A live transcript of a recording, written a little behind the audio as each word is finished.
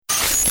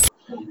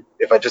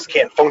if I just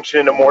can't function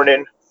in the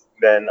morning,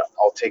 then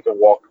I'll take a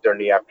walk during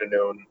the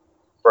afternoon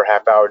for a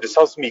half hour. Just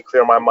helps me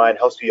clear my mind,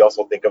 helps me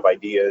also think of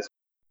ideas.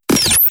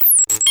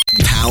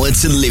 Power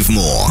to Live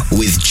More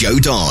with Joe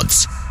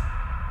Dodds.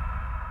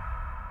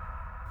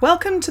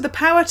 Welcome to the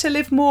Power to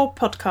Live More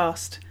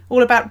podcast,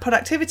 all about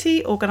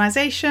productivity,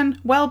 organisation,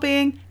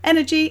 well-being,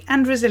 energy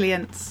and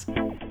resilience.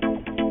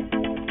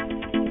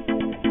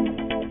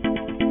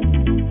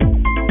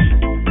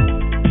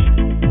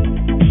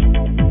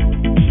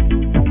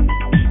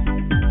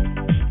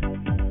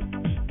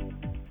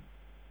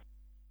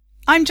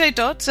 I'm Jo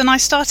Dodds, and I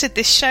started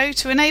this show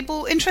to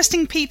enable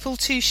interesting people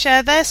to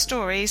share their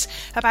stories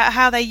about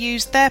how they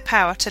use their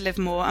power to live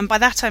more, and by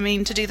that I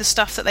mean to do the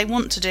stuff that they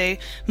want to do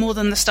more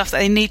than the stuff that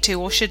they need to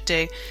or should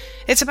do.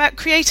 It's about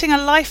creating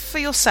a life for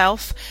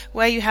yourself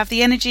where you have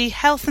the energy,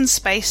 health and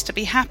space to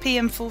be happy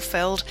and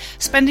fulfilled,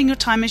 spending your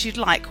time as you'd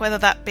like, whether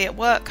that be at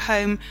work,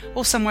 home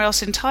or somewhere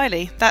else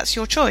entirely. That's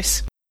your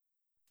choice.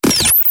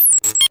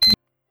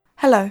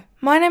 Hello,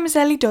 my name is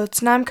Ellie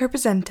Dodds and I'm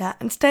co-presenter,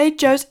 and today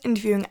Joe's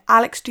interviewing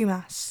Alex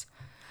Dumas.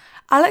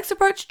 Alex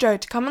approached Joe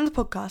to come on the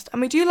podcast,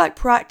 and we do like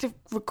proactive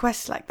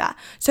requests like that,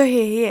 so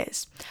here he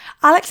is.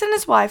 Alex and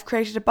his wife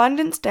created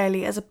Abundance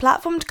Daily as a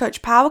platform to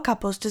coach power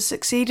couples to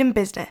succeed in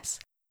business.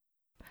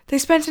 They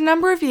spent a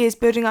number of years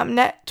building up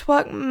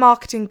network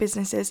marketing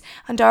businesses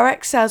and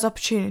direct sales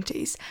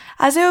opportunities.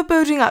 As they were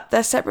building up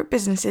their separate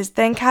businesses,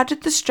 they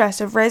encountered the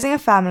stress of raising a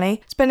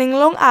family, spending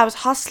long hours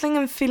hustling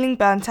and feeling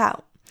burnt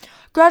out.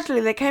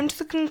 Gradually, they came to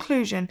the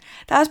conclusion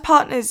that as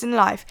partners in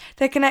life,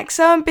 they can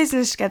excel in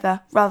business together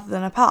rather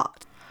than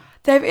apart.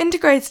 They have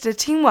integrated a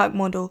teamwork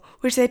model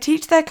which they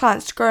teach their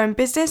clients to grow in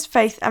business,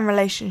 faith and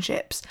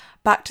relationships.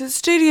 Back to the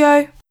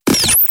studio.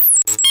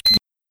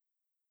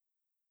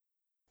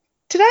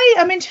 Today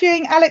I'm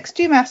interviewing Alex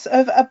Dumas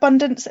of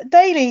Abundance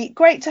Daily.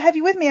 Great to have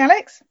you with me,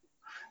 Alex.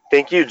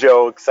 Thank you,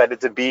 Joe. Excited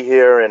to be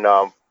here and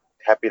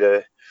happy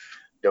to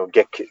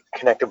get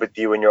connected with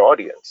you and your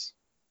audience.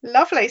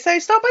 Lovely. So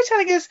start by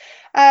telling us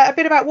a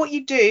bit about what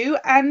you do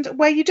and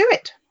where you do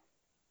it.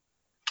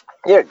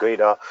 Yeah, great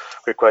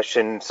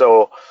question.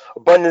 So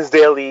Abundance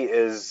Daily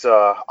is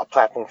a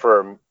platform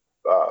for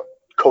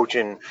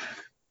coaching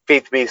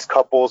faith-based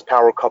couples,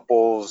 power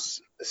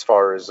couples, as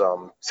far as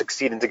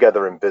succeeding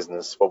together in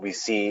business. What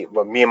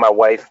me and my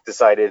wife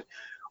decided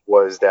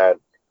was that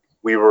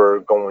we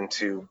were going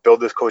to build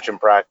this coaching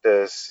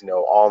practice,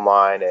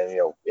 online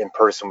and, in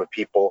person with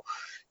people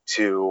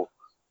to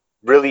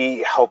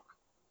really help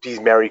these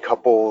married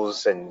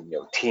couples and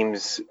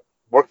teams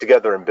work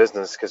together in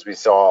business, because we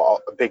saw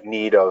a big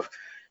need of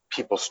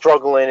people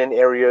struggling in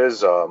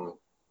areas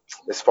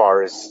as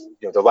far as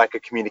the lack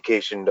of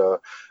communication,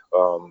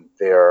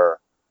 their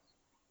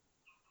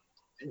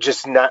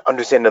just not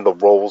understanding the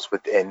roles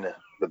within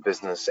the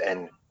business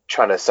and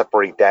trying to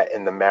separate that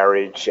in the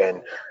marriage.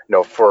 And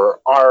for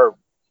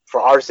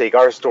our sake,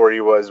 our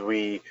story was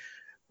we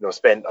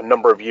spent a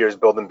number of years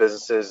building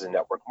businesses in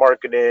network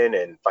marketing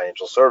and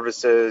financial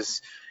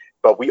services,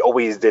 but we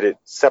always did it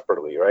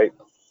separately, right?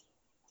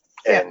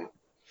 Yeah.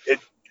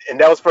 And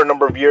that was for a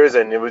number of years,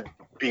 and it would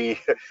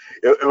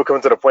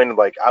come to the point of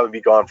I would be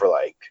gone for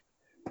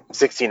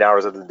 16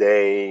 hours of the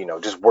day,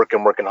 just working,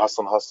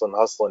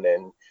 hustling.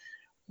 And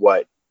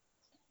what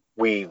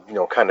we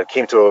kind of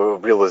came to a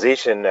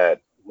realization at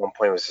one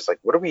point was just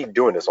what are we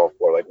doing this all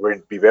for?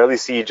 We barely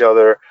see each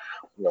other.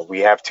 We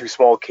have two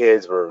small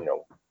kids. We're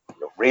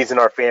raising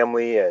our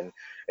family and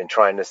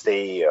trying to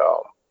stay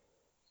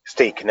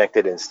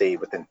connected and stay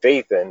within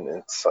faith. And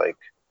it's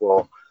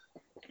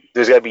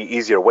there's got to be an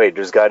easier way.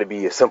 There's got to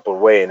be a simpler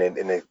way. And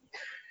it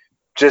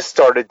just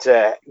started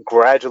to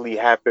gradually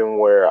happen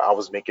where I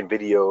was making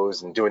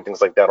videos and doing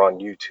things like that on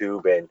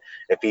YouTube and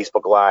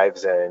Facebook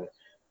Lives. And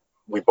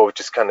we both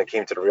just kind of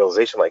came to the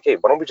realization hey,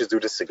 why don't we just do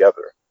this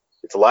together?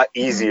 It's a lot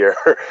easier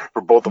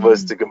for both of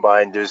us to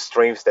combine. There's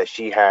strengths that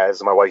she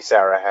has, my wife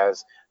Sarah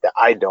has, that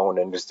I don't.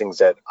 And there's things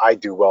that I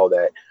do well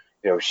that,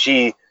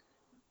 she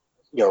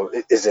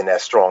isn't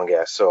as strong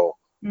as. So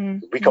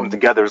we come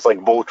together. It's like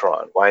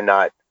Voltron. Why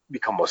not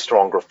become a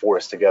stronger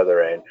force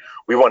together? And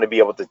we want to be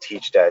able to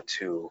teach that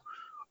to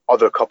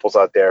other couples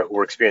out there who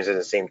are experiencing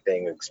the same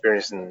thing,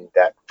 experiencing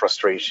that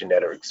frustration,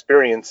 that are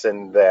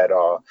experiencing that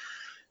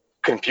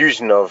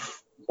confusion of,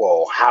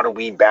 how do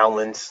we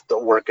balance the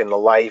work and the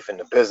life and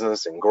the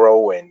business and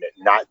grow and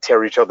not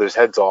tear each other's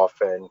heads off?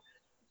 And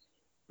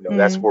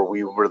that's where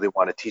we really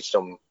want to teach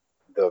them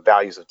the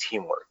values of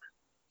teamwork.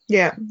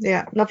 Yeah,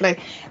 lovely.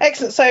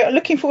 Excellent. So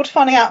looking forward to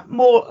finding out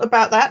more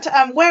about that.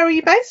 Where are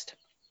you based?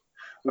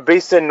 We're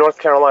based in North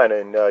Carolina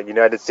in the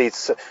United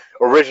States,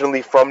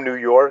 originally from New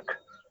York.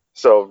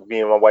 So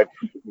me and my wife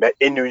met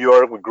in New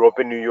York. We grew up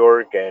in New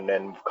York. And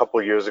then a couple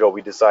of years ago,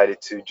 we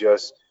decided to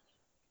just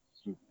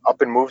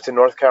up and move to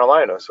North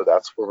Carolina. So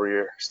that's where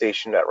we're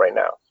stationed at right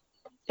now.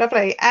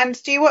 Lovely.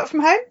 And do you work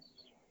from home?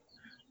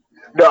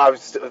 No,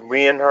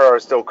 me and her are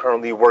still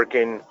currently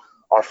working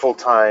our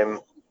full-time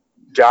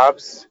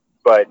jobs,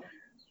 but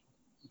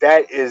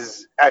that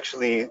is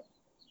actually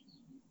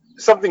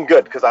something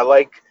good, because I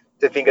like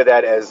to think of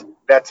that as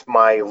that's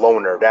my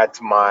loaner, that's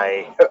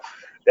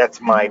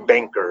my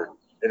banker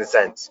in a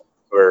sense,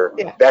 where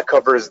that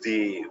covers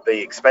the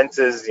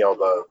expenses,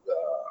 the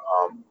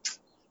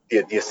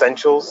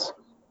essentials,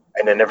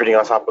 and then everything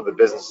on top of the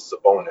business is a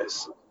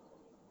bonus.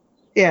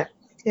 Yeah.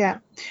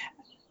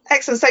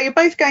 Excellent. So you're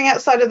both going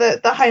outside of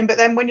the home, but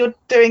then when you're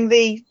doing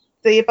the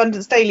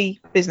Abundance Daily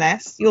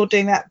business, you're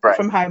doing that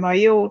from home, are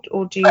you,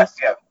 or do you?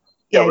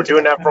 Yeah, we're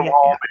doing that from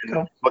home, and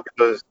cool. Looking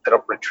to set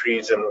up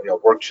retreats and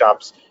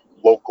workshops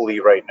locally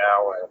right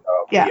now,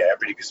 and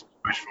everything is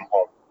pushed from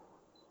home.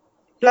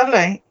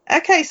 Lovely.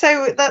 Okay,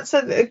 so that's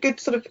a good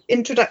sort of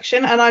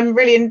introduction, and I'm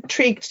really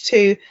intrigued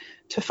to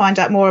find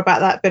out more about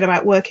that bit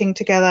about working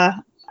together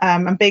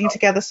and being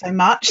together so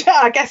much.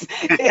 I guess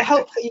it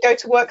helps that you go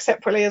to work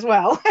separately as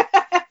well.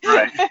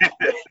 Right.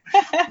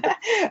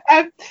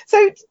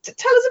 So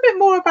tell us a bit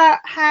more about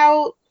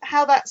how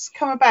that's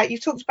come about.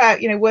 You've talked about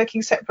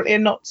working separately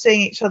and not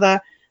seeing each other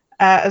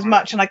as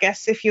much, and I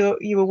guess if you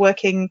were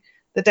working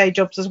the day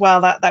jobs as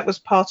well, that was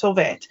part of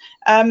it.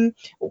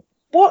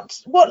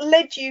 What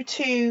led you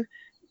to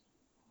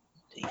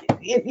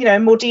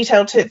in more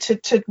detail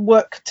to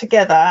work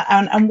together,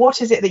 and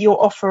what is it that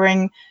you're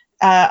offering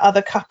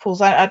other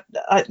couples?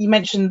 You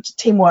mentioned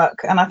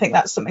teamwork, and I think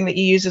that's something that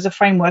you use as a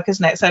framework,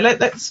 isn't it? So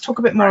let's talk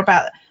a bit more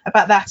about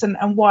that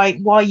and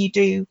why you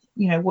do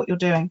what you're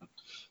doing.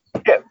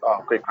 Yeah,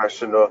 great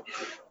question.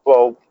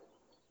 Well,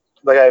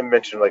 like I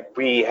mentioned,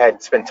 we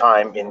had spent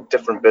time in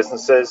different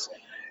businesses,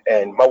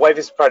 and my wife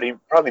is probably a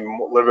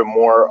little bit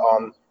more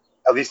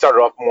at least started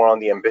off more on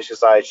the ambitious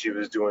side. She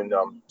was doing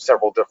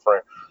several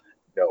different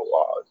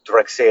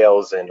direct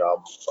sales and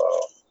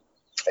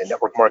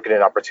network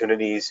marketing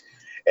opportunities,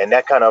 and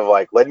that kind of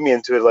led me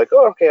into it.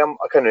 I'm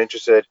kind of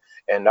interested,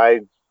 and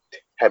I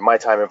had my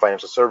time in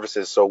financial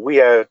services, so we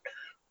had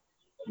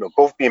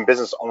both being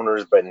business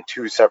owners, but in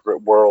two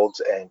separate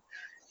worlds, and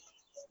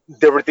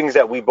there were things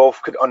that we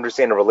both could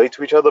understand and relate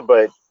to each other,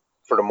 but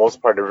for the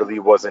most part, it really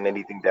wasn't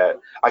anything that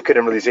I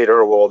couldn't really say to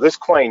her, well, this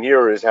client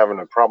here is having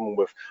a problem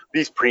with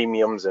these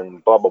premiums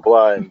and blah, blah,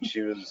 blah. And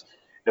she was,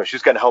 she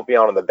was going to help me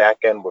out on the back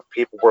end with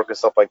paperwork and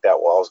stuff like that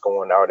while I was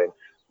going out and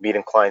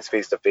meeting clients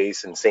face to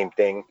face. And same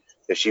thing,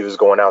 if she was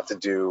going out to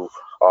do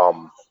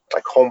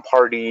home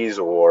parties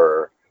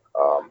or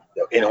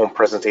in-home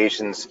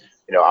presentations,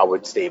 I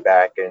would stay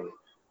back and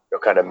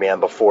kind of man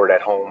the fort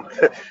at home.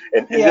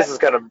 and this is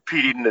kind of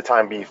repeated in the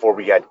time before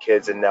we had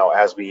kids. And now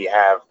as we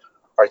have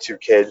our two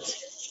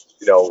kids,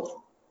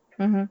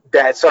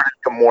 that started to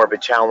become more of a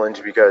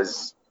challenge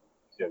because,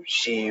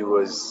 she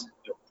was,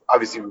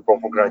 obviously we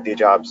both working on day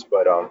jobs,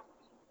 but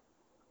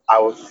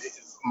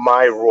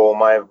my role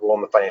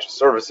in the financial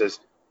services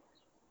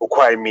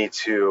required me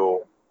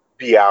to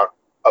be out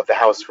of the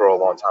house for a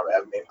long time.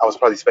 I mean, I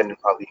was spending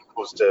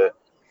close to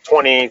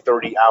 20,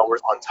 30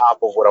 hours on top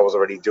of what I was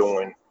already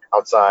doing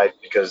outside,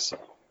 because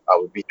I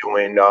would be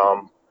doing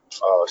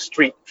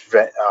street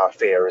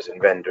fairs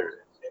and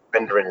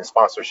vendoring and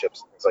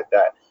sponsorships and things like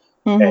that,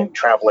 and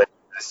traveling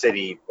the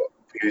city.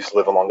 We used to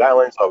live on Long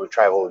Island, so I would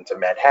travel into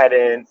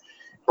Manhattan,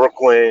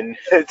 Brooklyn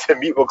to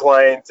meet with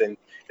clients and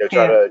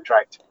try to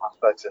attract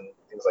prospects and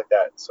things like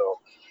that. So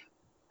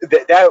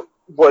that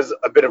was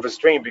a bit of a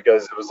strain,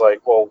 because it was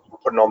well, we're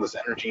putting all this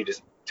energy,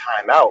 this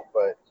time out,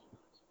 but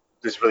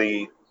there's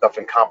really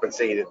nothing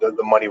compensated.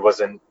 The money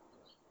wasn't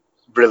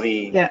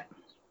really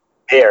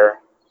there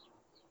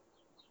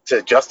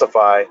to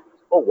justify,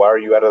 why are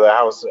you out of the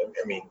house?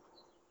 I mean,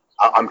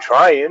 I'm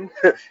trying,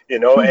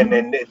 and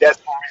then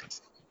that's,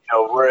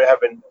 we're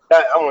having,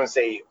 I don't want to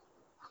say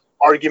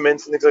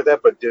arguments and things like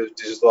that, but there's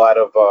just a lot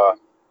of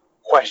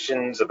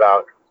questions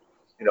about,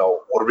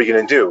 what are we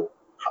going to do?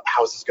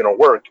 How's this going to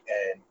work?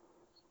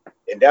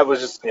 And that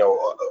was just,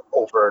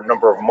 over a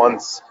number of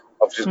months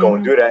of just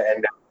going through that.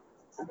 And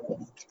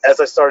as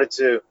I started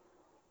to,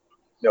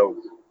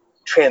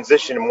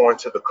 transition more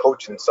into the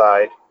coaching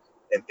side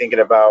and thinking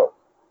about,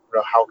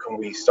 how can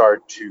we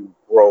start to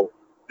grow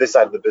this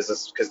side of the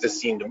business, because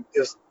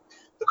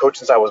the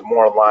coaching side was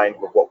more aligned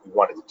with what we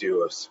wanted to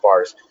do as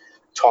far as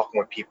talking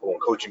with people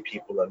and coaching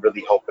people and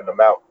really helping them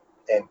out.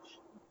 And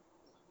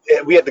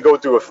we had to go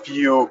through a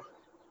few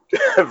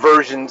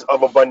versions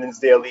of Abundance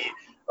Daily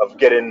of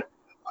getting,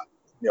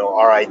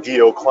 our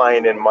ideal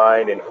client in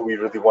mind and who we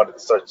really wanted to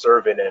start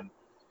serving. And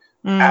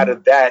out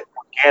of that,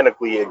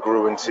 organically, it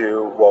grew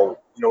into, well,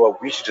 you know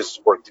what, we should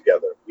just work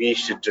together. We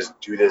should just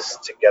do this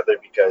together,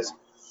 because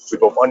we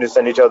both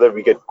understand each other.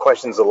 We get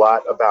questions a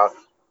lot about,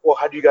 well,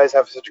 how do you guys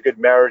have such a good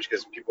marriage?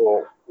 Because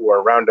people who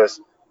are around us,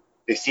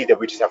 they see that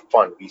we just have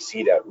fun. We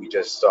see that we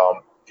just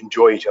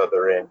enjoy each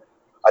other. And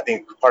I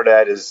think part of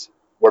that is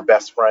we're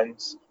best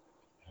friends.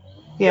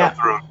 Yeah.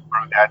 Through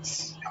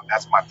that's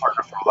my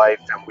partner for life.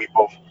 And we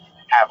both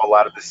have a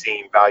lot of the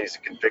same values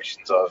and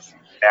convictions of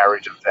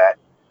marriage, of that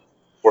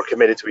we're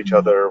committed to each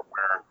other.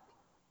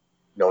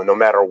 We're, no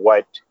matter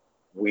what,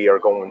 we are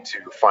going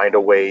to find a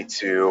way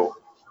to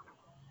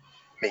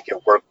make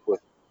it work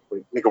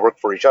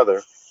for each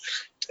other.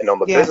 And on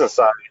the business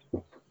side,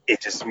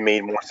 it just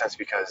made more sense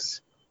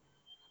because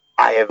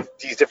I have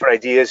these different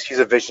ideas. She's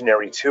a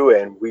visionary too,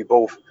 and we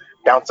both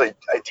bounce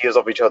ideas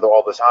off each other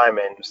all the time,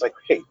 and it's like,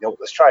 hey,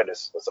 let's try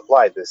this, let's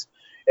apply this.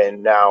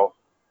 And now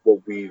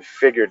what we've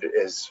figured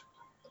is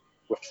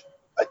with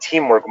a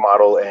teamwork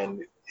model,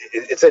 and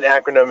it's an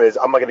acronym. Is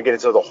I'm not going to get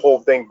into the whole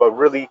thing, but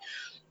really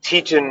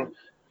teaching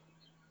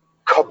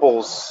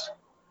couples.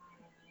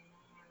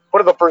 One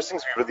of the first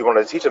things we really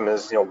want to teach them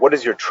is, what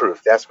is your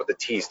truth? That's what the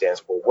T stands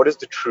for. What is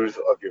the truth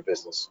of your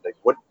business? Like,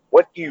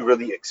 what do you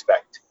really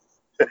expect?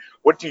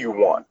 What do you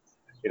want?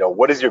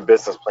 What is your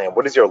business plan?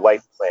 What is your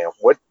life plan?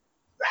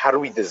 How do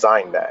we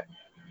design that?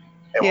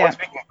 And once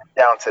we can get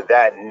down to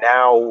that,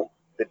 now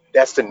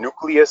that's the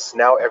nucleus.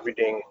 Now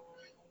everything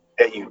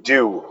that you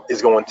do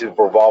is going to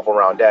revolve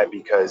around that,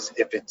 because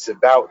if it's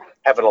about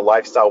having a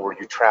lifestyle where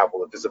you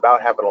travel, if it's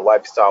about having a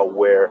lifestyle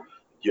where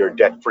you're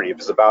debt free, if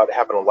it's about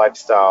having a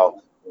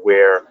lifestyle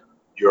where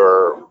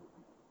you're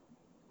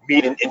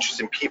meeting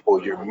interesting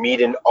people, you're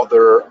meeting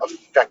other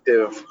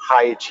effective,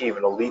 high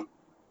achieving, elite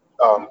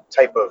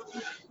type of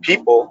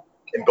people,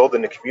 and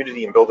building a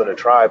community and building a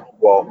tribe,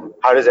 well,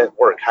 how does that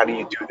work? How do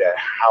you do that?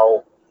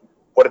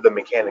 What are the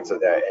mechanics of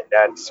that? And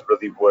that's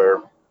really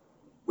where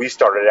we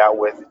started out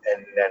with,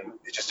 and then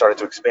it just started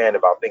to expand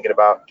about thinking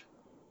about,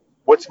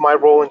 what's my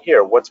role in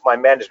here? What's my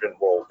management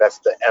role? That's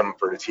the M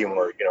for the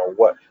teamwork.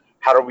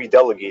 How are we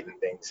delegating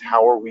things?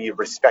 How are we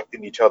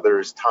respecting each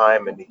other's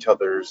time and each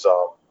other's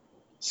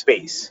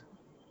space?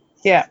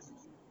 Yeah.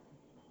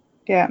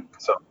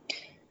 So,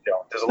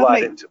 there's a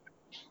lot into it.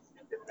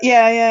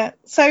 Yeah.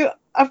 So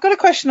I've got a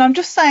question. I'm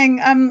just saying,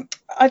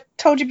 I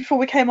told you before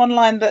we came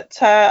online that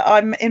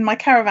I'm in my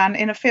caravan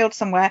in a field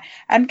somewhere,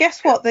 and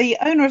guess what? The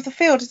owner of the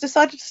field has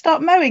decided to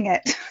start mowing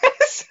it.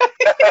 So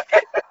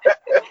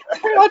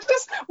I'll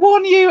just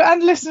warn you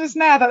and listeners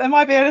now that there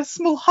might be a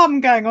small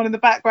hum going on in the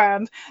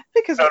background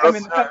because I'm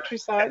in the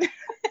countryside.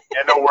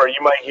 Yeah, don't worry.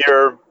 You might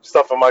hear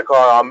stuff in my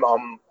car.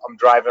 I'm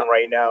driving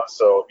right now,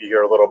 so if you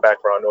hear a little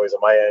background noise on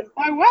my end.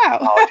 Oh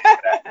wow!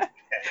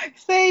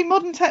 See,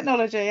 modern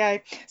technology, eh?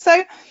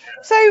 So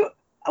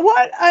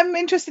what I'm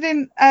interested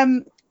in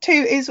too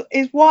is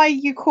why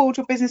you called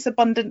your business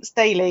Abundance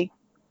Daily.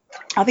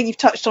 I think you've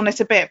touched on it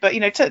a bit, but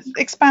to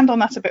expand on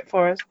that a bit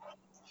for us.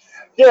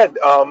 Yeah,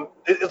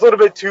 it's a little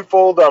bit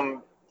twofold.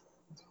 To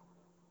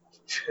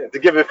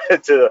give it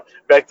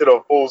back to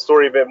the full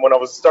story of it, when I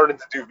was starting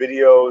to do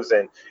videos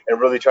and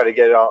really try to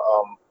get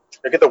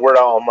the word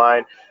out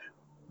online,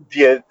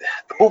 the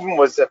movement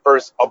was at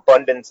first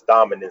Abundance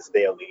Dominance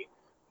Daily.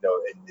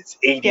 And it's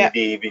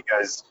ADD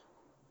because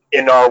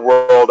in our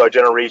world, our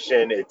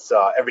generation, it's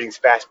everything's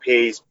fast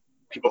paced.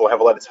 People don't have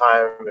a lot of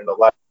time and a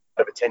lot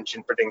of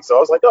attention for things. So I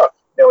was like,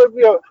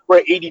 we're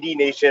an ADD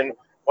nation.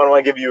 Why don't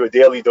I give you a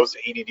daily dose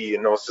of ADD?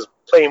 And I was just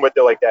playing with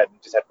it like that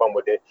and just had fun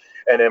with it.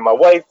 And then my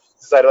wife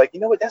decided, like,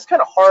 that's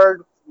kind of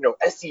hard,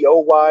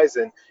 SEO wise.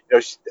 And,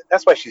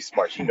 that's why she's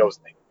smart. She knows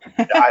things.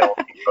 I don't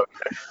think so.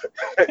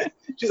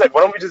 She's like, why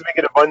don't we just make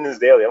it Abundance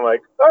Daily? I'm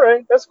like, all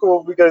right, that's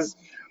cool. Because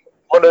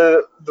one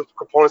of the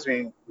components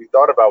we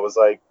thought about was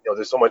like,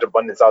 there's so much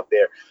abundance out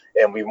there.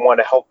 And we want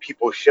to help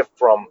people shift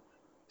from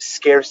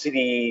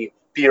scarcity,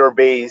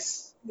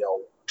 fear-based,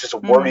 just a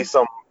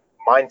worrisome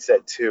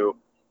mindset to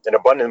an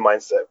abundant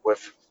mindset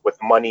with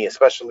money,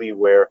 especially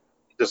where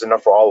there's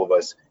enough for all of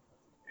us.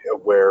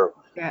 Where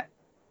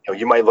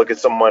you might look at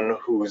someone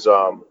who's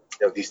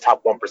these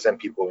top 1%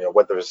 people,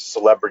 whether it's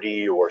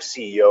celebrity or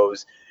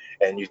CEOs,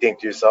 and you think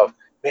to yourself,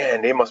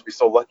 man, they must be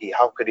so lucky.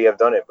 How could they have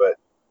done it? But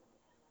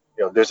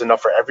there's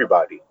enough for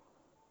everybody.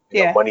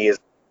 Money is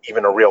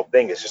even a real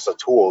thing. It's just a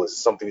tool. It's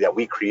something that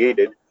we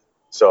created.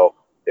 So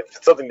if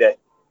it's something that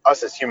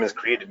us as humans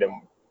created,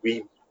 then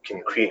we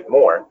can create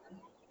more.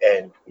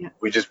 And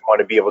we just want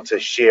to be able to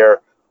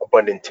share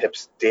abundant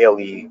tips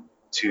daily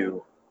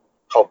to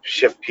help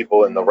shift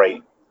people in the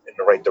right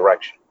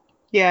direction.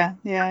 Yeah.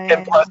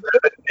 And plus,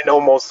 and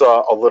almost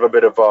a little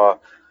bit of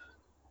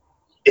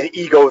an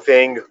ego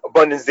thing.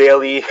 Abundance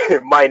Daily.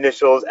 My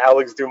initials,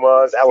 Alex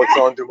Dumas,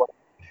 Alexandre Dumas.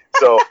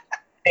 So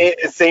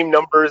same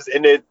numbers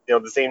in it.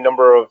 The same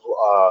number of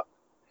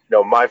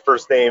my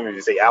first name. If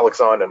you say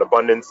Alexandre and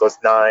Abundance, that's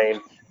 9.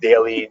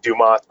 Daily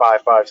Dumas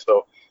 55.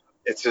 So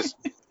it's just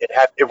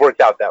it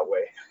worked out that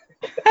way.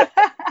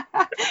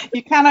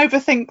 You can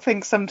overthink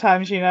things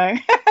sometimes, Yeah.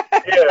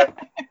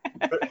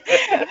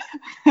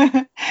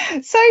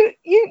 So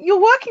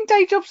you're working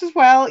day jobs as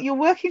well. You're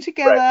working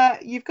together.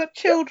 Right. You've got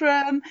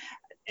children.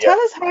 Tell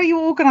us how you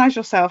organize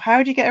yourself.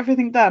 How do you get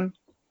everything done?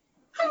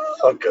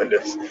 Oh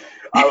goodness,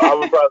 I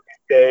would probably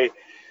say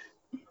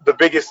the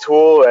biggest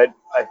tool that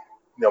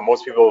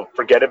most people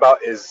forget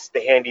about is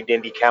the handy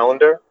dandy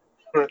calendar.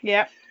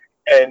 Yeah.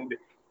 And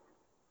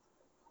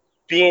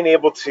being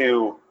able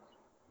to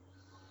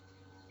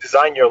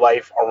design your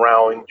life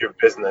around your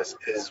business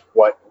is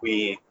what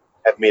we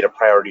have made a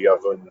priority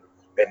of, and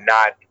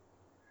not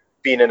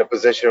being in a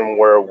position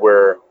where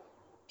we're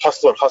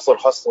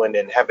hustling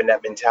and having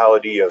that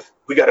mentality of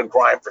we got to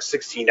grind for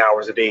 16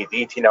 hours a day,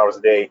 18 hours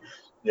a day,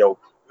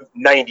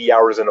 90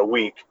 hours in a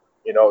week.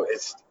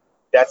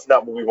 That's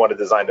not what we want to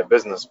design a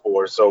business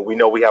for. So we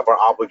know we have our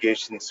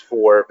obligations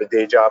for the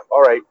day job.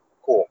 All right,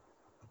 cool.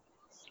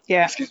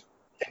 Yeah.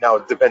 And now,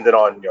 depending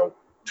on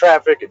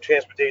traffic and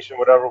transportation,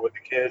 whatever, with the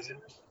kids and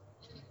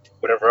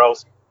whatever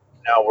else,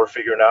 now we're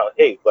figuring out,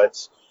 hey,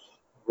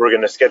 we're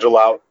going to schedule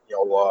out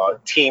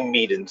team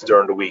meetings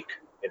during the week.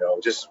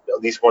 Just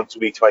at least once a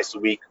week, twice a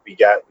week. Me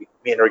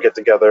and her get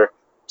together,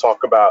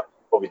 talk about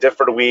what we did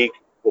for the week,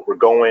 what we're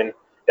going.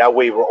 That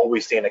way, we're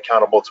always staying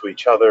accountable to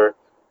each other,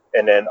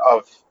 and then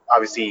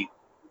obviously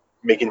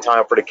making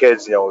time for the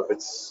kids. If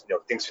it's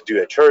things to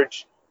do at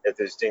church, if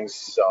there's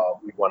things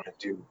we want to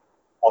do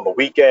on the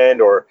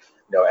weekend, or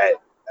at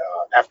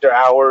after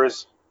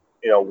hours,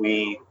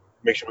 we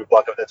make sure we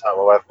block off that time.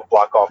 My wife will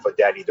block off a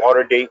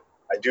daddy-daughter date.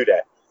 I do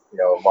that.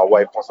 My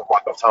wife wants to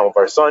block off time with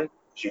our son.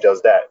 She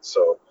does that.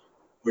 So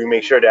we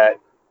make sure that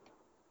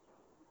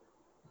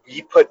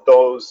we put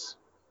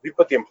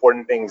the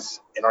important things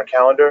in our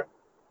calendar,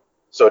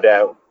 so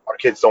that our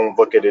kids don't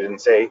look at it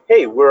and say,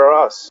 hey, where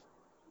are us?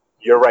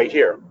 You're right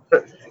here.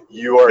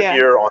 You are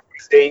here on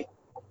this date.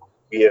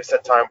 We have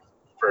set time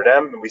for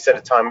them, and we set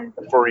a time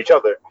for each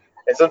other.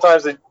 And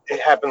sometimes it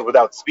happens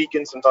without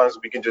speaking. Sometimes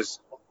we can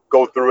just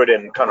go through it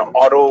and kind of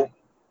autopilot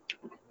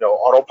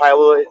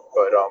it.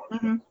 But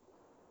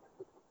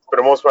for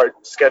the most part,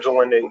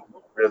 scheduling it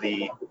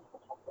really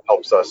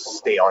helps us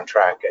stay on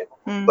track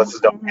and lets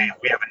us know, hey,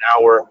 if we have an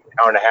hour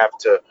and a half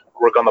to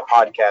work on the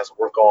podcast,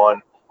 work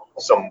on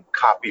some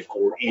copy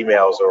for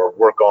emails, or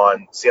work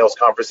on sales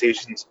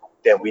conversations,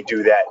 then we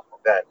do that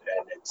then,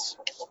 and it's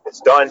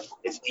done.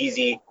 It's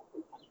easy.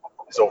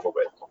 It's over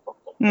with.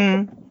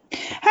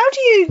 How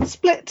do you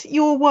split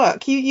your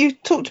work? You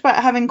talked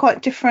about having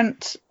quite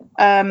different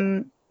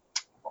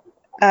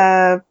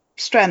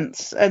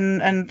strengths,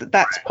 and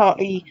that's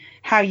partly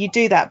how you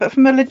do that. But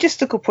from a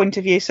logistical point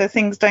of view, so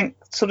things don't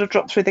sort of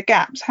drop through the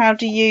gaps, how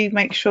do you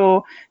make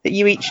sure that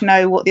you each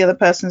know what the other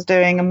person's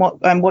doing and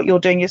what you're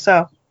doing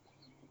yourself?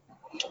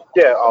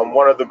 Yeah,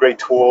 one of the great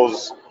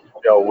tools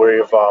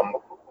we've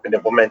been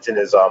implementing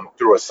is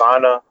through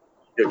Asana.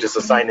 Just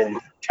assigning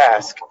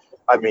task.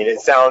 I mean, it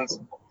sounds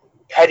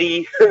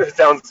petty. It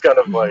sounds kind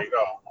of like,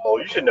 oh,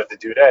 you shouldn't have to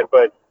do that.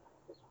 But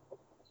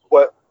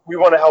what we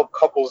want to help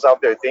couples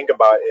out there think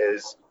about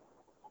is,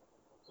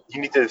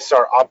 you need to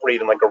start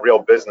operating like a real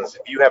business.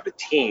 If you have a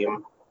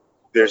team,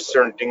 there's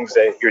certain things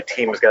that your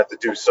team is going to have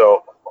to do.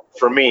 So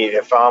for me,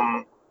 if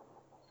I'm,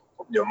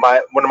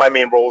 one of my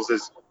main roles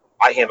is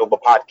I handle the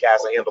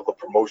podcast, I handle the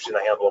promotion,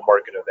 I handle the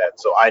marketing of that.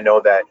 So I know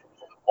that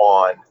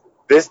on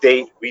this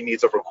date we need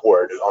to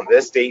record. On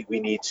this date we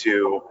need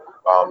to,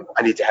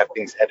 I need to have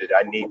things edited.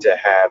 I need to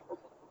have,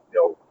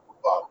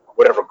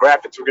 whatever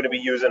graphics we're going to be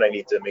using. I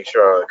need to make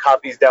sure our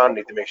copy's down. I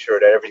need to make sure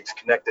that everything's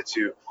connected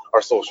to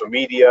our social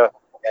media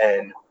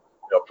and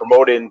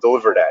promote it and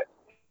deliver that.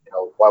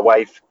 My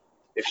wife,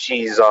 if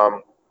she's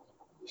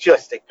she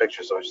likes to take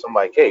pictures, so I'm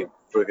like, hey,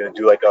 we're gonna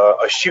do like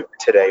a shoot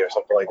today or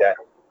something like that.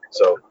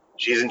 So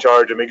she's in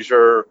charge of making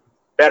sure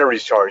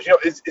batteries charged.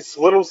 It's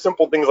little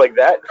simple things like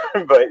that,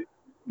 but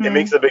it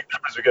makes a big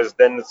difference, because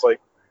then it's like,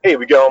 hey,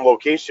 we get on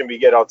location, we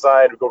get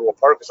outside, we go to a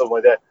park or something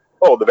like that.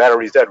 Oh, the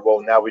battery's dead.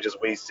 Well, now we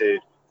just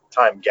wasted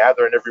time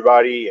gathering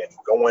everybody and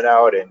going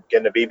out and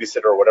getting a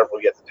babysitter or whatever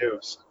we get to do.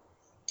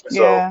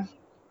 So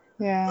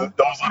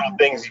those little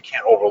things you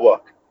can't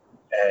overlook.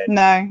 And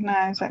no,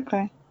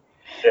 exactly.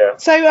 Yeah.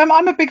 So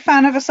I'm a big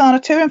fan of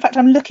Asana too. In fact,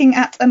 I'm looking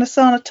at an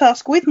Asana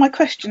task with my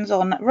questions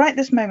on right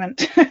this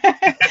moment.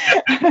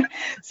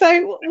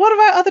 So what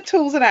about other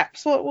tools and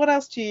apps? What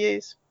else do you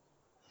use?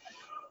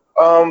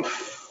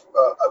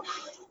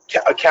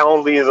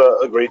 Calendly is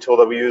a great tool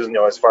that we use,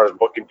 as far as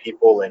booking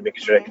people and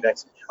making sure that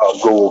connects.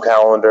 Google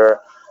Calendar.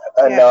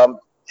 And,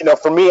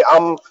 for me,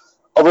 I'm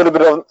a little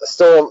bit of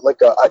still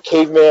like a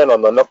caveman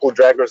on the knuckle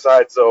dragger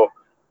side. So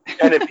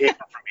pen and paper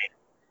for me.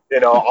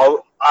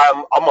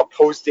 I'm a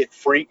Post-it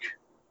freak.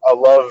 I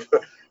love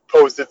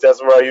Post-its.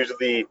 That's where I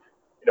usually,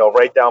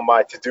 write down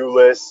my to-do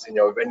list.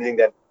 Anything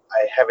that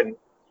I haven't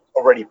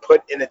already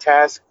put in a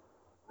task,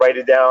 write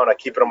it down. I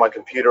keep it on my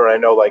computer, and I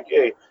know, like,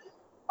 hey,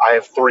 I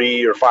have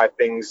 3 or 5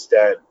 things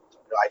that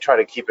I try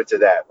to keep it to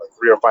that, like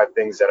 3 or 5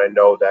 things that I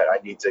know that I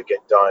need to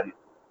get done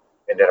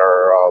and that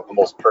are the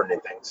most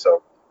pertinent things.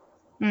 So.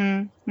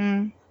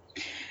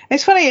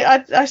 It's funny.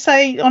 I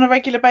say on a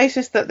regular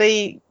basis that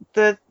the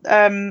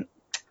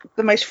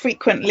most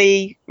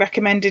frequently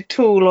recommended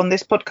tool on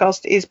this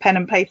podcast is pen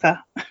and paper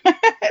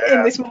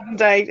in this modern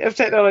day of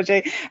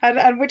technology,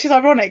 and which is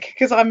ironic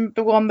because I'm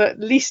the one that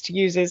least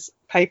uses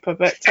paper,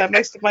 but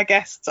most of my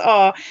guests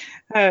are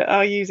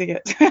using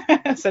it.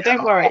 So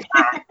don't worry.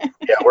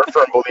 We're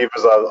firm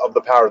believers of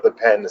the power of the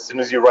pen. As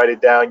soon as you write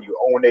it down, you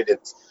own it.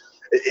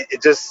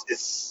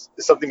 It's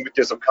something with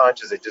your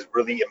subconscious. It just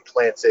really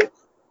implants it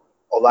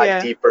a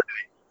lot deeper.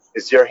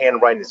 It's your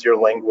handwriting. It's your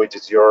language.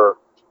 It's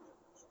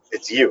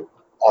you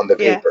on the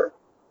paper.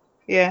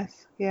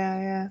 Yes.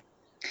 Yeah.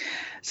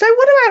 So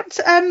what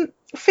about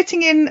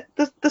fitting in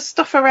the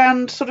stuff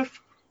around sort of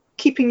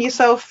keeping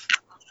yourself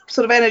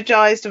sort of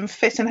energized and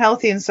fit and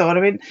healthy and so on?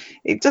 I mean,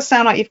 it does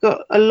sound like you've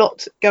got a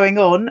lot going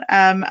on,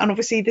 and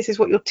obviously this is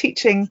what you're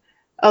teaching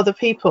other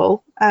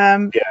people.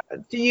 Do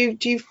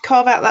you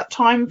carve out that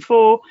time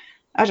for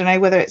I don't know,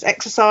 whether it's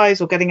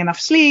exercise or getting enough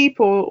sleep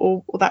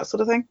or that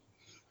sort of thing?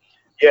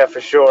 Yeah,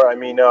 for sure. I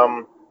mean,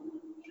 I'm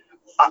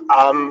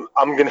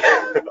gonna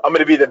I'm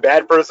gonna be the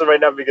bad person right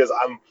now because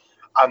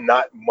I'm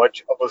not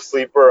much of a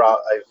sleeper.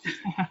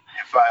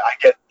 If I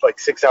get like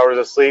 6 hours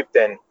of sleep,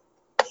 then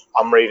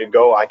I'm ready to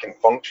go. I can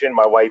function.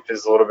 My wife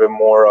is a little bit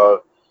more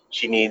of,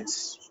 she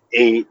needs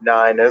 8,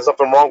 9. There's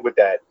nothing wrong with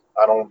that.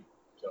 I don't,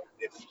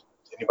 if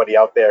anybody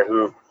out there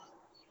who,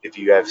 if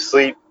you have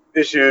sleep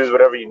issues,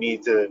 whatever you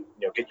need to,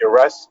 get your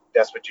rest,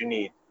 that's what you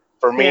need.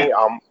 For me, Yeah.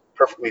 I'm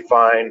perfectly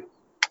fine.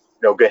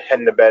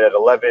 Heading to bed at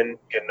 11,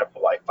 getting up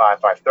at like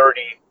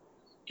 5:30,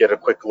 get a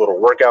quick little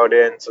workout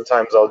in.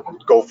 Sometimes I'll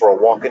go for a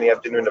walk in the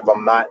afternoon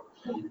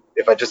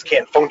if I just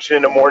can't function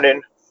in the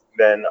morning,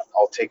 then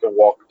I'll take a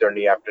walk during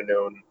the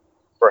afternoon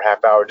for a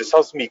half hour. Just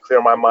helps me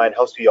clear my mind,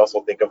 helps me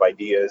also think of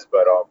ideas.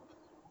 But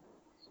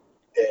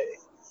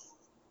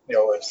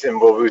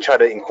we try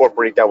to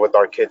incorporate that with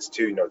our kids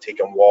too.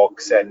 Taking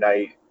walks at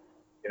night,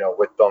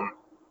 with them,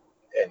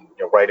 and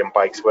riding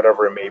bikes,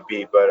 whatever it may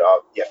be. But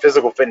yeah,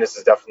 physical fitness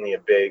is definitely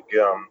a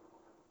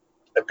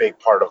big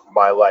part of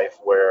my life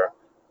where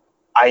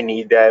I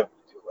need that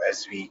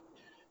as we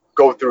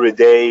go through a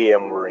day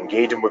and we're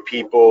engaging with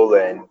people,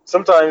 and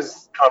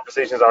sometimes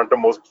conversations aren't the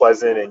most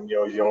pleasant, and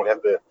you don't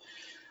have the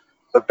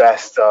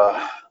best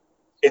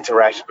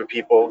interaction with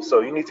people, so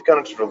you need to kind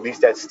of just release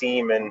that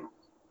steam and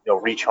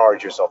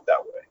recharge yourself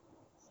that way.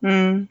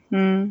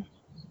 Mm-hmm.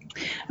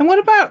 And what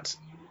about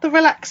the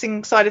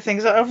relaxing side of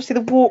things? Obviously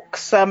the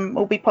walks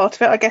will be part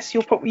of it. I guess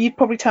you'd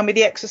probably tell me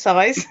the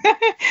exercise.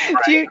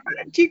 Right.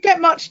 Do you get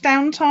much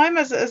downtime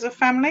as a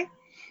family?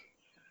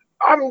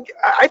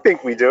 I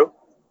think we do.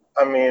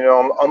 I mean,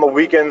 on the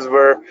weekends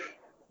where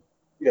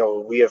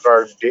we have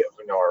our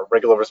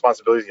regular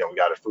responsibilities. We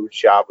got to food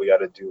shop, we got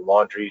to do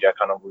laundry, that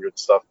kind of weird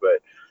stuff.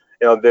 But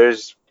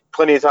there's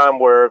plenty of time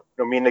where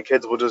me and the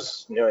kids will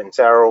just and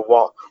Sarah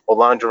will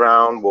lounge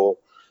around. We'll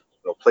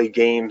play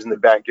games in the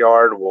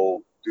backyard.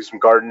 We'll do some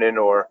gardening,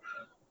 or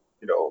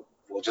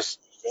we'll just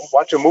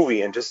watch a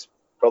movie and just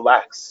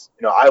relax.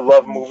 I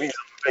love movies.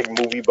 I'm a big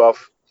movie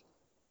buff.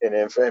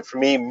 And for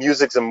me,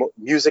 music and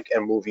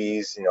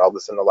movies, I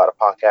listen to a lot of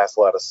podcasts, a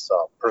lot of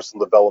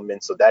personal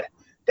development. So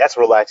that's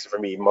relaxing for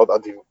me.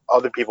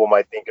 Other people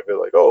might think of it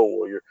like, oh,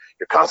 well, you're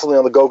constantly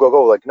on the go.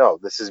 Like, no,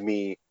 this is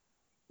me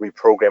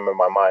reprogramming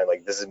my mind.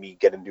 Like, this is me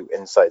getting new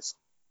insights.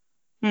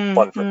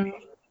 Fun for me.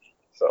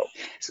 So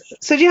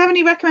do you have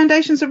any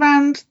recommendations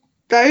around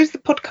those, the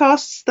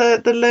podcasts,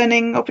 the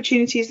learning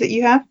opportunities that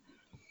you have?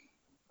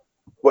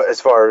 What, as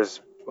far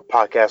as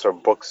podcasts or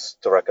books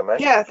to recommend?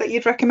 Yeah, that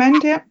you'd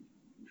recommend, yeah.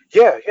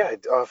 Yeah,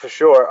 for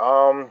sure.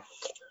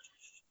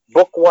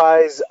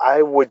 Book-wise,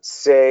 I would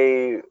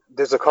say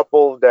there's a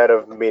couple that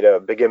have made a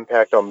big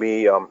impact on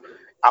me.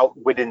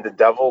 Outwitting the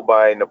Devil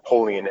by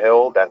Napoleon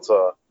Hill. That's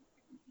an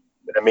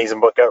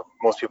amazing book.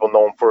 Most people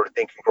know him for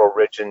Think and Grow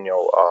Rich and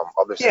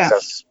other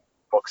success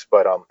books.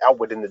 But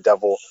Outwitting the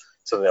Devil,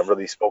 something that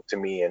really spoke to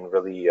me and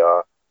really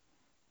opened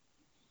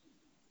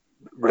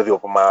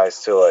my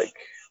eyes to like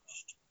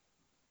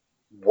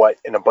what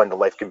an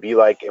abundant life can be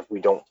like if we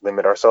don't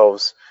limit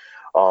ourselves.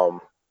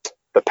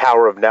 The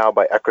Power of Now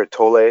by Eckhart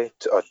Tolle.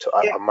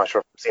 I'm not sure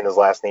if I'm saying his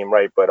last name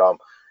right, but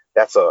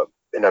that's an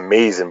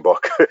amazing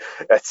book.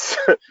 that's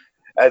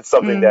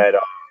something that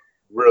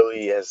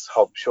really has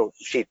helped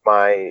shape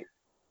my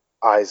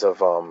eyes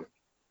of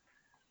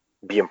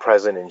being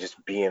present and just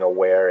being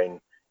aware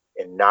and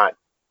not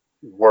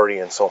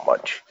worrying so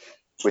much,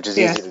 which is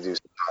easy to do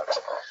sometimes.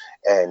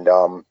 And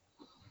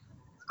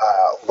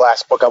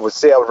last book I would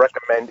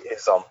recommend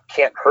is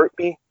Can't Hurt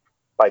Me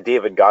by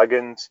David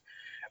Goggins.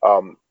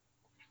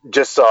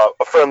 Just a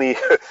friendly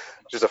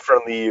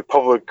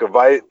public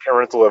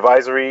parental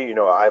advisory.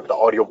 I have the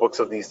audiobooks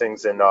of these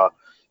things, and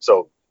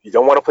so you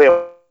don't want to play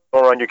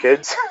around your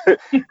kids because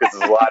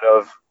there's a lot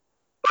of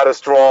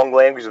strong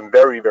language and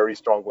very, very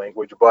strong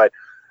language. But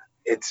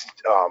it's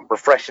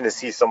refreshing to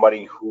see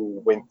somebody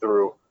who went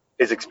through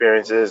his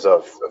experiences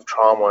of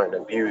trauma and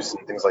abuse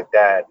and things like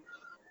that,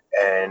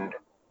 and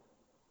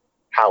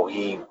how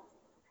he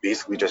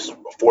basically just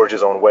forged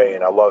his own way.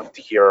 And I love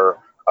to hear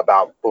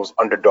about those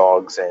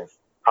underdogs and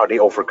how they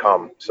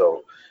overcome.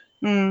 So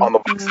on the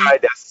book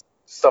side, that's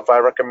stuff I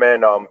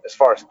recommend. As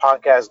far as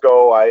podcasts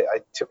go,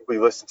 I typically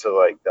listen to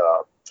like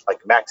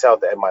Max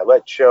Out, the Ed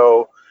Milet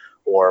Show,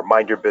 or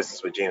Mind Your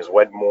Business with James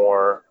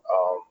Wedmore.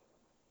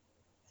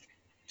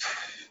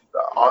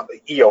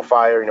 EO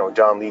Fire,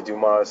 John Lee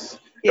Dumas,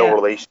 no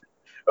relation.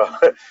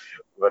 But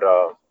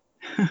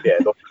yeah,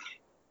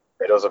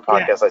 those are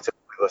podcasts I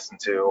typically listen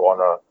to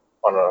on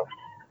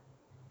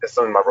it's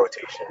in my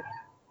rotation.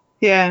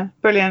 Yeah,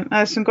 brilliant.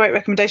 Some great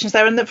recommendations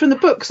there. And from the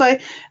books,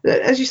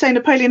 as you say,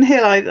 Napoleon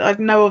Hill, I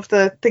know of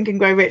the Think and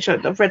Grow Rich.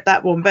 I've read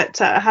that one,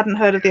 but I hadn't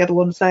heard of the other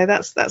one. So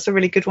that's a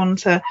really good one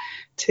to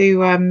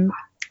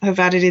have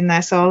added in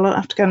there. So I'll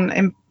have to go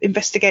and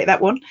investigate that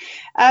one.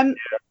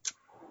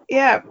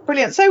 Yeah,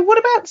 brilliant. So what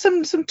about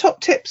some top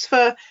tips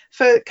for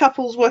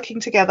couples working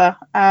together?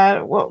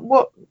 What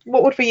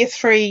would be your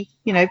 3,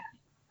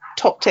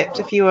 top tips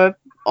if you were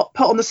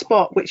put on the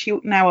spot, which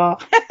you now are.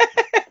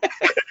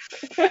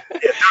 Yeah,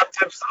 top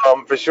tips,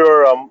 for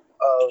sure.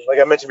 Like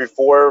I mentioned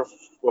before,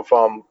 with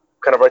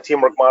kind of our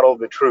teamwork model,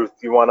 the truth.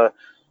 You want to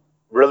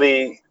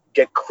really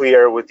get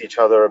clear with each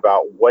other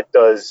about what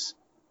does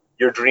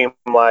your dream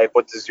life,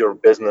 what does your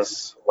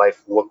business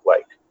life look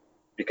like?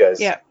 Because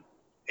Yeah.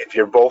 if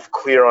you're both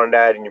clear on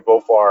that and you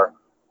both are,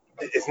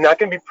 it's not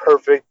going to be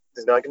perfect.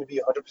 It's not going to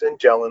be 100%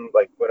 gelling,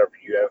 like whatever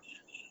you have.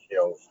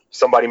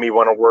 Somebody may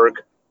want to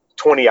work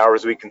 20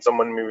 hours a week and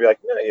someone may be like,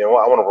 no,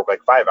 I want to work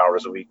like 5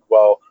 hours a week.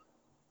 Well,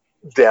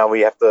 then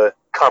we have to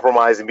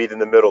compromise and meet in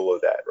the middle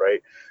of that,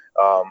 right?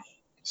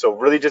 So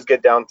really just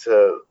get down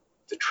to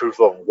the truth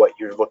of what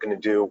you're looking to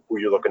do, who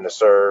you're looking to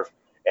serve,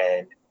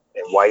 and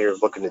why you're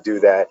looking to do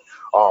that.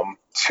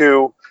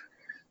 Two,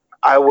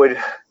 I would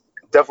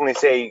definitely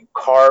say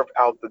carve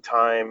out the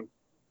time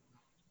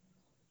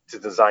to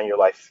design your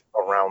life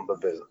around the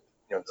business.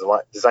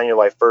 Design your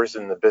life first,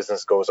 and the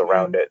business goes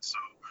around it. So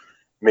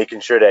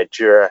making sure that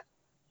you're,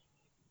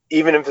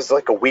 even if it's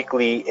like a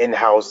weekly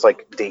in-house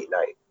like date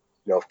night,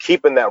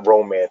 keeping that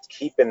romance,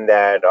 keeping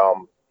that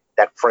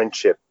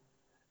friendship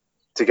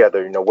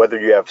together. Whether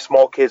you have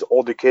small kids,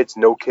 older kids,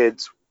 no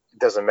kids, it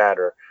doesn't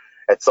matter.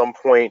 At some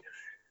point,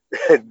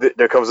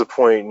 there comes a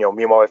point. Me and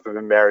my wife have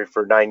been married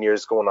for 9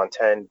 years, going on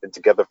 10, been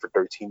together for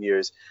 13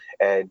 years,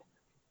 and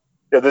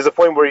there's a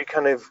point where you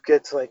kind of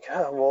get to like,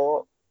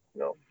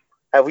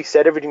 have we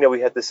said everything that we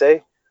had to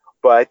say?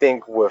 But I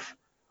think with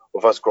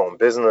us growing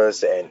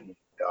business and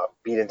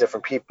meeting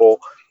different people,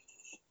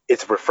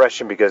 it's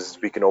refreshing because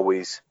we can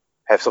always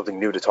have something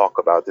new to talk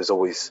about. There's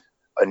always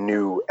a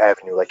new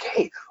avenue, like,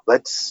 hey,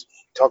 let's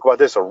talk about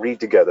this or read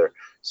together.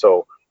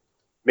 So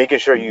making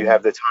sure you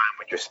have the time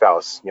with your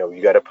spouse.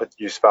 You got to put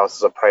your spouse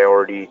as a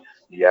priority.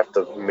 You have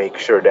to make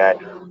sure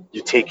that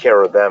you take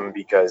care of them,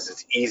 because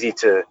it's easy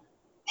to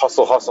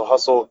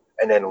hustle,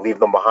 and then leave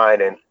them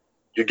behind, and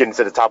you're getting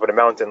to the top of the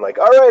mountain like,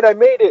 all right, I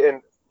made it,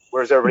 and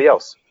where's everybody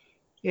else?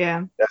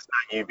 Yeah. That's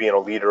not you being a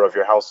leader of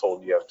your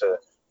household. You have to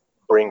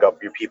bring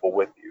up your people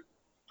with you.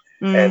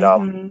 Mm-hmm.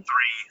 And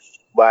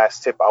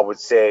last tip I would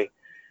say,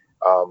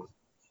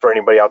 for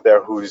anybody out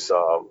there who's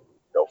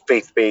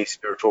faith-based,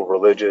 spiritual,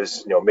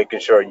 religious, making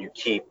sure you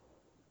keep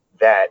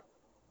that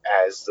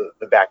as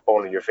the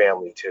backbone of your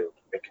family too.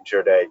 Making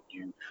sure that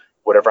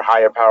whatever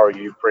higher power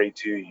you pray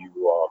to, you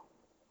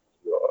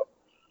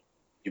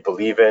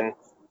believe in,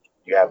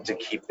 you have to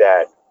keep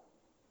that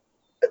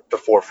at the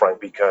forefront,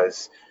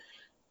 because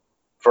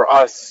for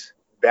us,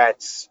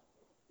 that's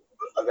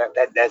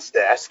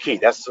key.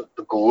 That's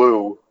the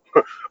glue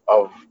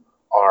of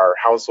our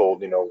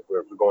household.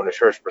 We're going to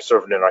church, we're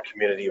serving in our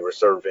community, we're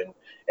serving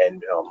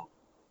and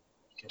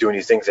doing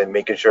these things and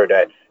making sure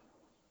that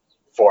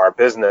for our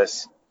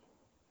business,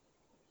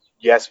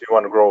 yes, we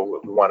want to grow,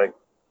 we want to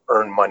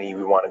earn money,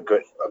 we want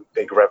a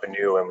big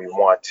revenue, and we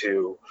want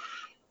to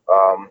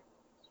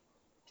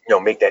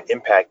make that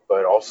impact,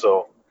 but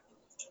also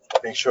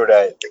make sure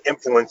that the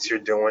influence you're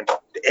doing,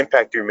 the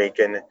impact you're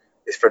making,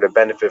 is for the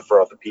benefit for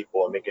other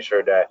people, and making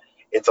sure that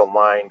it's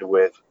aligned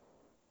with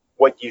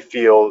what you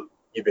feel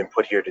you've been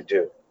put here to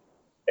do.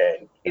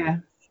 And yeah.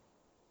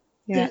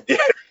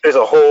 There's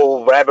a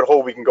whole rabbit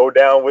hole we can go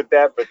down with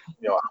that, but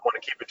I want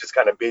to keep it just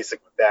kind of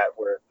basic with that,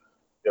 where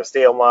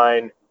stay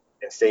aligned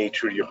and stay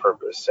true to your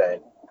purpose.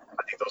 And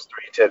I think those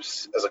 3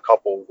 tips as a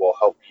couple will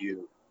help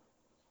you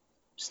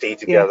stay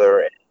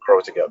together and grow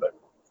together.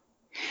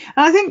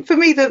 And I think for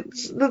me,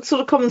 the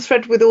sort of common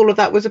thread with all of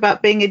that was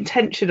about being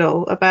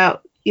intentional,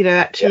 about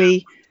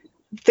actually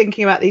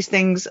thinking about these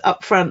things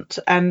up front,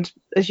 and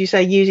as you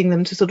say, using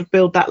them to sort of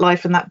build that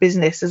life and that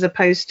business, as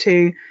opposed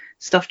to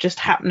stuff just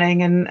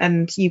happening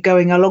and you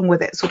going along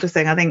with it, sort of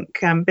thing. I think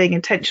being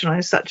intentional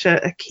is such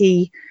a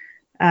key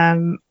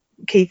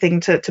thing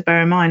to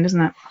bear in mind,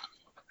 isn't it?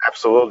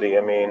 Absolutely.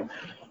 I mean,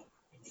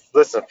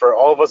 listen, for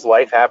all of us,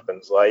 life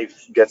happens.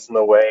 Life gets in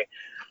the way.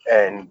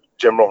 And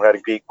Jim Rohn had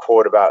a great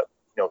quote about,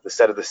 the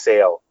set of the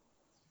sail.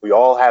 We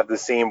all have the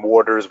same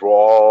waters. We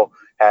all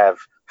have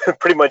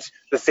pretty much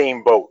the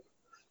same boat.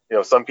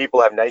 Some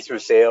people have nicer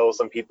sails.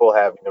 Some people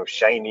have,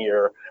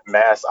 shinier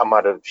masts. I'm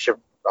not a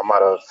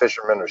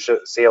fisherman or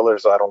sailor,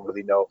 so I don't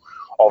really know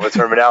all the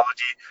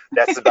terminology.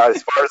 That's about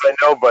as far as I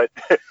know. But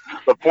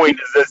the point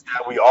is this,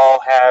 that we all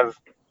have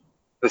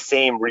the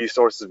same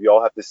resources. We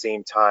all have the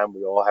same time.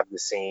 We all have the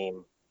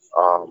same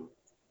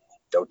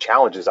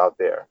challenges out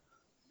there.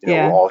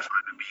 We're all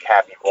trying to be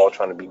happy. We're all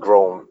trying to be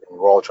grown. And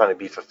we're all trying to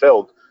be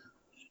fulfilled.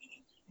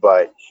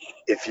 But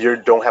if you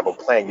don't have a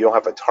plan, you don't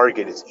have a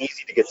target, it's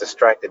easy to get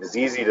distracted. It's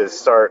easy to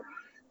start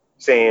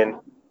saying,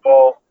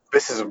 oh,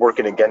 this is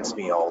working against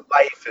me. Oh,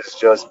 life is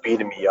just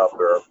beating me up,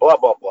 or blah,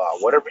 blah, blah,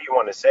 whatever you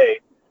want to say.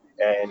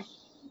 And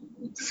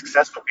the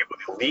successful people,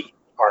 the elite,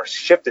 are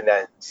shifting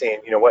that,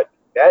 saying, you know what,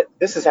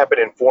 this is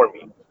happening for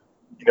me.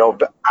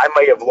 I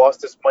might have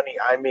lost this money.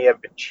 I may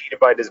have been cheated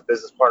by this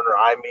business partner.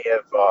 I may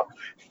have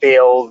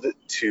failed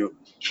to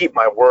keep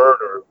my word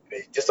or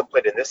be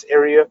disciplined in this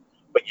area.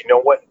 But you know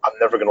what? I'm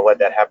never going to let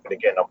that happen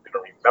again. I'm going to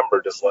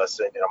remember this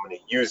lesson, and I'm going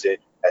to use it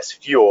as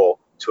fuel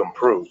to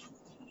improve.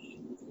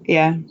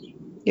 Yeah.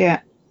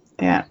 Yeah.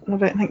 Yeah,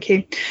 love it. Thank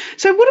you.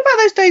 So, what about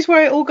those days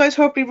where it all goes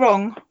horribly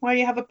wrong, where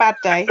you have a bad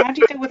day? How do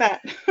you deal with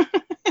that? Or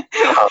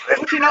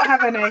do you not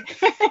have any? Never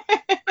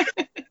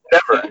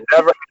had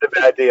a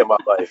bad day in my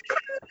life.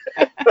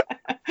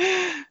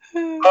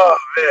 Oh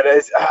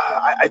man,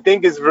 I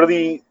think it's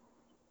really,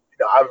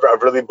 I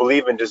really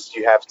believe in just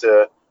you have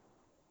to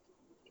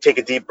take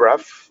a deep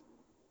breath,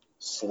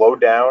 slow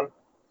down,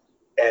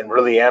 and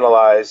really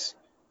analyze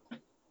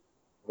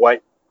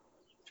what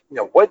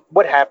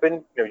what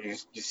happened. You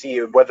see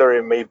whether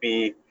it may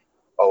be,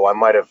 oh, I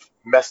might have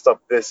messed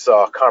up this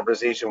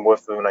conversation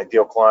with an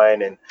ideal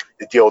client and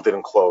the deal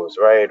didn't close,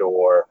 right?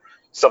 Or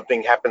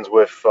something happens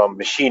with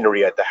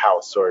machinery at the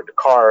house, or the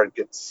car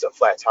gets a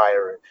flat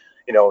tire.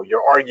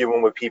 You're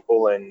arguing with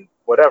people and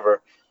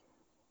whatever.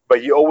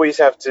 But you always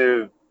have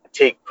to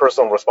take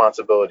personal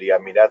responsibility. I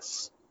mean,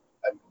 there's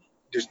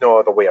no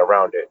other way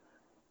around it.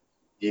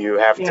 You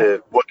have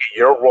to look at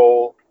your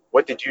role.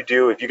 What did you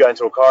do if you got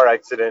into a car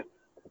accident?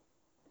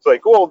 It's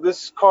like, well,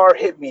 this car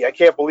hit me. I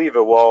can't believe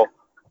it. Well,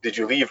 did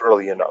you leave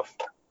early enough?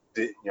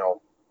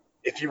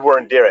 If you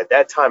weren't there at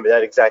that time, at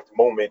that exact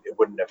moment, it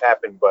wouldn't have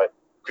happened. But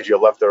could you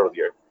have left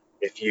earlier?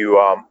 If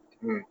you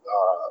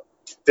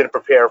didn't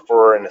prepare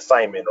for an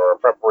assignment or a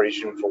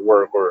preparation for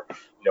work, or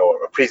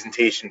a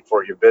presentation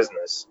for your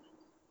business,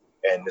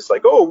 and it's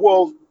like, oh,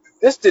 well,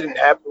 this didn't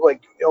happen.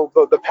 Like,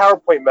 the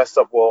PowerPoint messed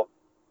up. Well,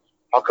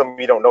 how come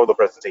you don't know the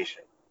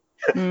presentation?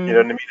 You know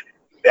what I mean?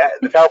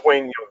 The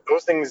PowerPoint,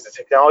 those things, the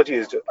technology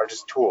are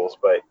just tools,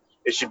 but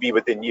it should be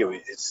within you.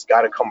 It's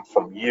got to come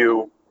from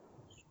you.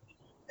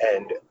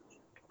 And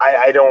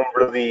I don't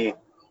really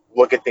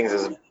look at things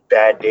as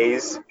bad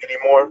days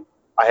anymore.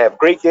 I have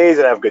great days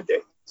and I have good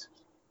days.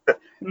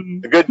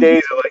 The good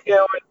days are like,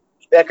 what?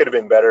 That could have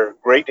been better.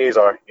 Great days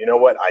are,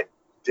 what? I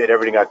did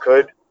everything I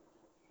could.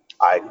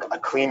 I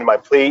cleaned my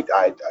plate.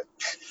 I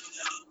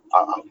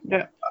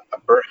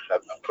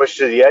pushed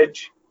to the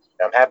edge.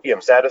 I'm happy.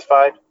 I'm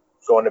satisfied.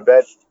 Going to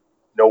bed.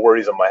 No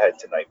worries on my head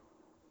tonight.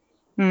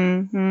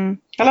 I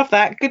love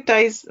that. Good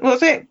days. What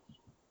was it?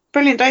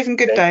 Brilliant days and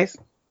good days.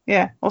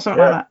 Yeah, or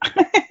something like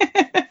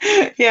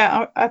that.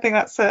 Yeah, I think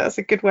that's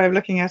a good way of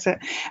looking at it.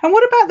 And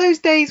what about those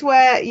days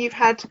where you've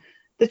had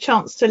the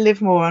chance to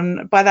live more?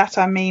 And by that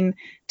I mean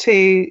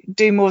to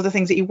do more of the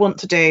things that you want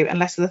to do and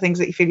less of the things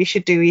that you feel you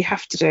should do or you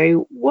have to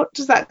do. What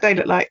does that day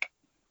look like?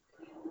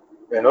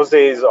 And those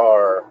days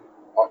are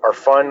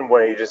fun,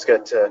 where you just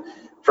get to.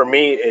 For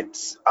me,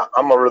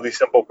 I'm a really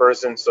simple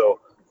person, so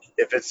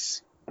if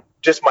it's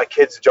just my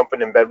kids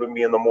jumping in bed with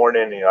me in the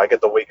morning, I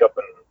get to wake up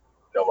and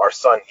our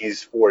son,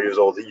 he's 4 years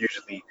old. He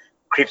usually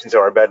creeps into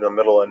our bed in the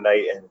middle of the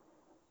night, and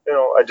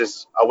I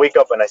wake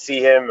up and I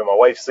see him and my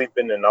wife's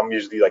sleeping, and I'm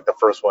usually like the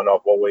first one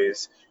up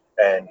always,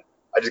 and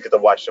I just get to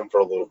watch them for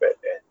a little bit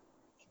and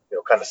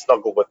kind of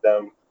snuggle with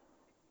them,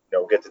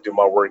 get to do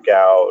my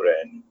workout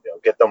and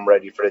get them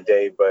ready for the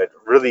day. But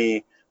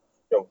really,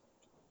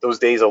 those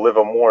days of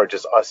living more,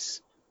 just us,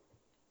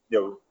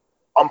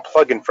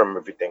 unplugging from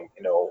everything.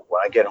 When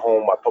I get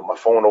home, I put my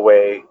phone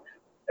away,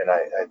 and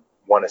I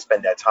want to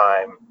spend that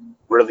time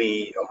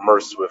really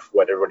immersed with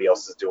what everybody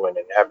else is doing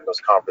and having those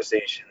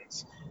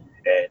conversations.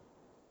 And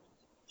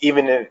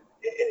even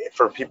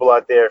for people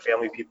out there,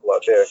 family people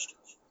out there,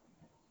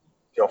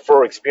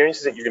 for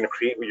experiences that you're going to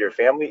create with your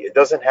family, it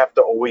doesn't have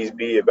to always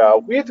be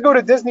about, we have to go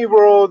to Disney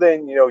World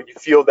and, you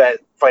feel that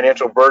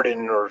financial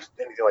burden or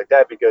anything like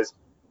that, because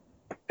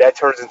that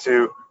turns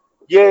into,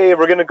 yay,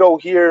 we're going to go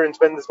here and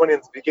spend this money on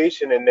this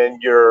vacation. And then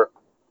the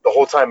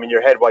whole time in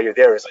your head while you're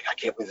there, it's like, I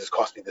can't believe this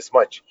cost me this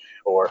much.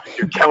 Or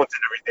you're counting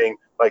everything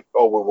like,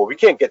 oh, well, we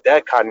can't get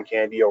that cotton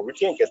candy, or we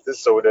can't get this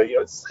soda.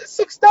 It's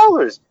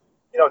 $6.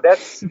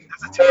 That's a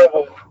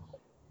terrible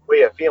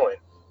way of feeling.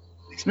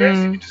 The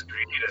experience you can just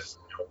create is,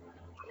 for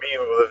me,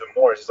 we live in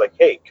more. It's just like,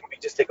 hey, can we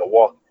just take a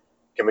walk?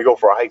 Can we go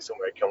for a hike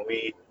somewhere? Can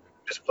we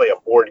just play a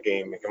board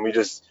game? Can we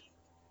just,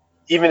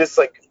 even it's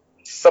like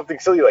something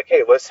silly like,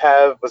 hey, let's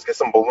get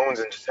some balloons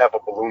and just have a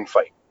balloon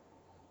fight.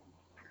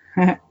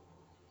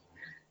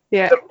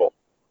 Yeah. Simple.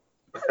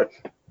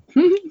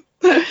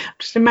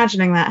 Just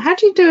imagining that. How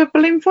do you do a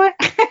balloon fight?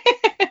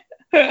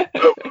 My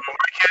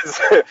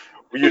kids,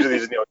 we usually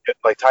just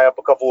tie up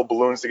a couple of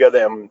balloons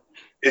together, and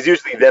it's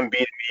usually them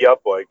beating me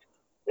up. Like,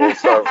 we'll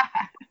start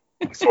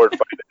sword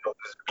fight, and they'll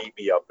just beat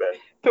me up.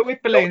 But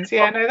with balloons,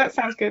 yeah, no, that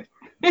sounds good.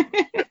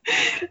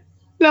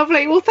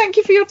 Lovely. Well, thank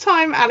you for your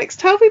time, Alex.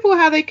 Tell people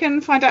how they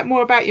can find out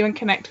more about you and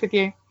connect with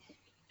you.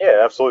 Yeah,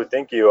 absolutely.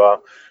 Thank you.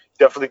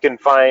 Definitely can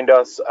find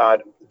us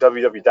at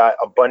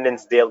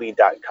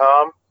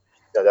www.abundancedaily.com.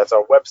 That's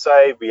our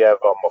website. We have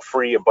a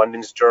free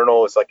abundance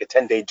journal. It's like a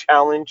 10-day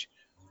challenge.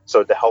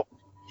 So to help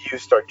you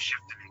start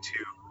shifting into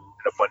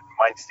an abundant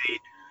mind state,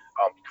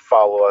 you can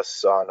follow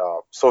us on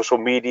social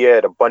media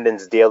at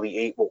Abundance Daily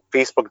 8,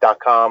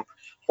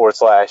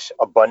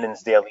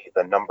 Facebook.com/Abundance Daily,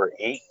 the number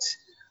 8.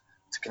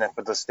 To connect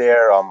with us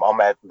there,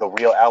 I'm at The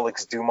Real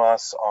Alex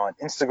Dumas on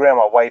Instagram.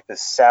 My wife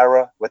is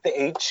Sarah with the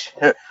H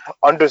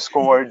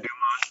 _Dumas,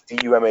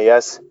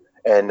 DUMAS,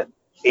 and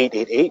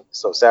 888.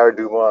 So Sarah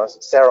 _Dumas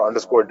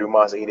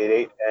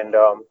 888. And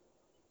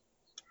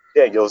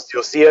yeah, you'll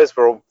see us.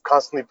 We're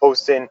constantly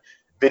posting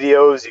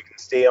videos. You can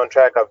stay on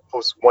track. I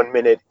post 1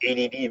 minute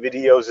ADD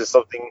videos or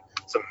something,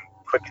 some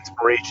quick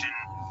inspiration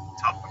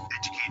to help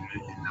educate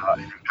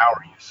and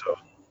empower you. So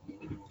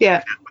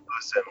Yeah. connect with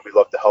us, and we'd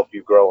love to help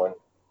you grow and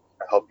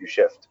help you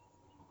shift.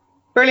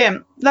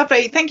 Brilliant.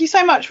 Lovely. Thank you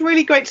so much.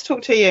 Really great to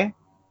talk to you.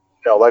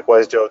 No,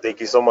 likewise, Joe.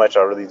 Thank you so much.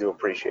 I really do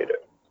appreciate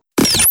it.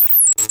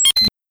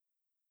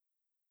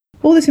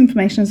 All this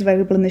information is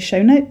available in the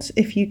show notes.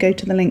 If you go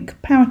to the link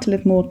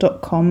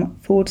powertolivemore.com/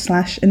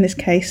 in this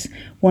case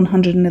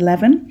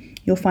 111,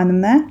 you'll find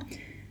them there.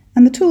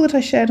 And the tool that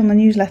I shared on the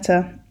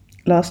newsletter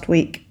last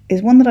week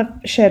is one that I've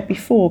shared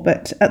before,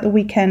 but at the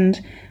weekend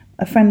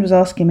a friend was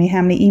asking me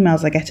how many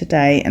emails I get a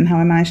day and how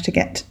I managed to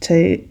get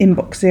to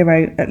inbox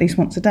 0 at least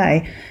once a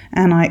day,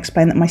 and I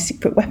explained that my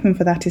secret weapon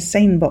for that is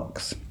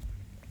SaneBox.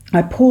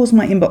 I pause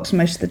my inbox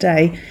most of the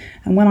day,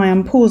 and when I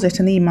unpause it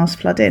and the emails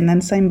flood in,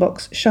 then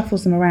SaneBox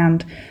shuffles them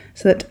around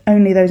so that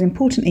only those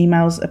important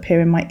emails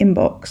appear in my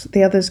inbox.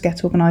 The others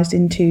get organised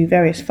into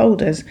various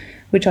folders,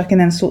 which I can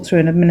then sort through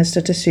and administer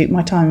to suit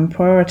my time and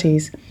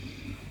priorities.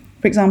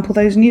 For example,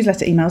 those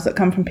newsletter emails that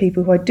come from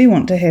people who I do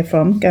want to hear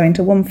from go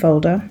into one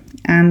folder,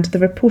 and the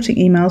reporting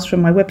emails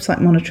from my website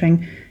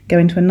monitoring go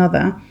into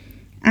another.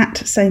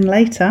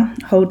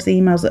 @SaneLater holds the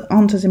emails that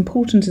aren't as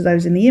important as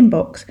those in the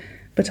inbox,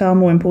 but are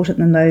more important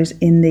than those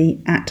in the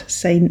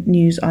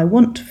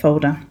 @SaneNewsIWant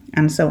folder,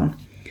 and so on.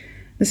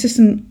 The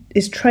system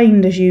is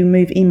trained as you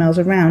move emails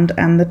around,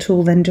 and the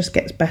tool then just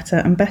gets better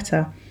and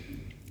better.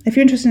 If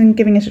you're interested in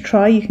giving it a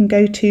try, you can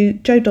go to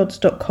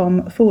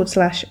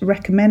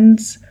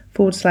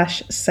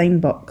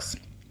joedodds.com/recommends/SaneBox.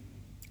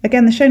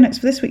 Again, the show notes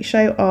for this week's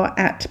show are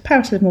at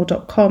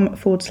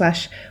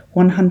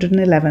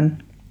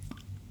powertolivemore.com/111.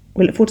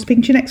 We look forward to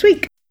speaking to you next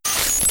week.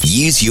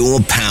 Use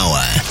your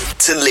power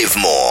to live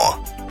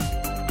more.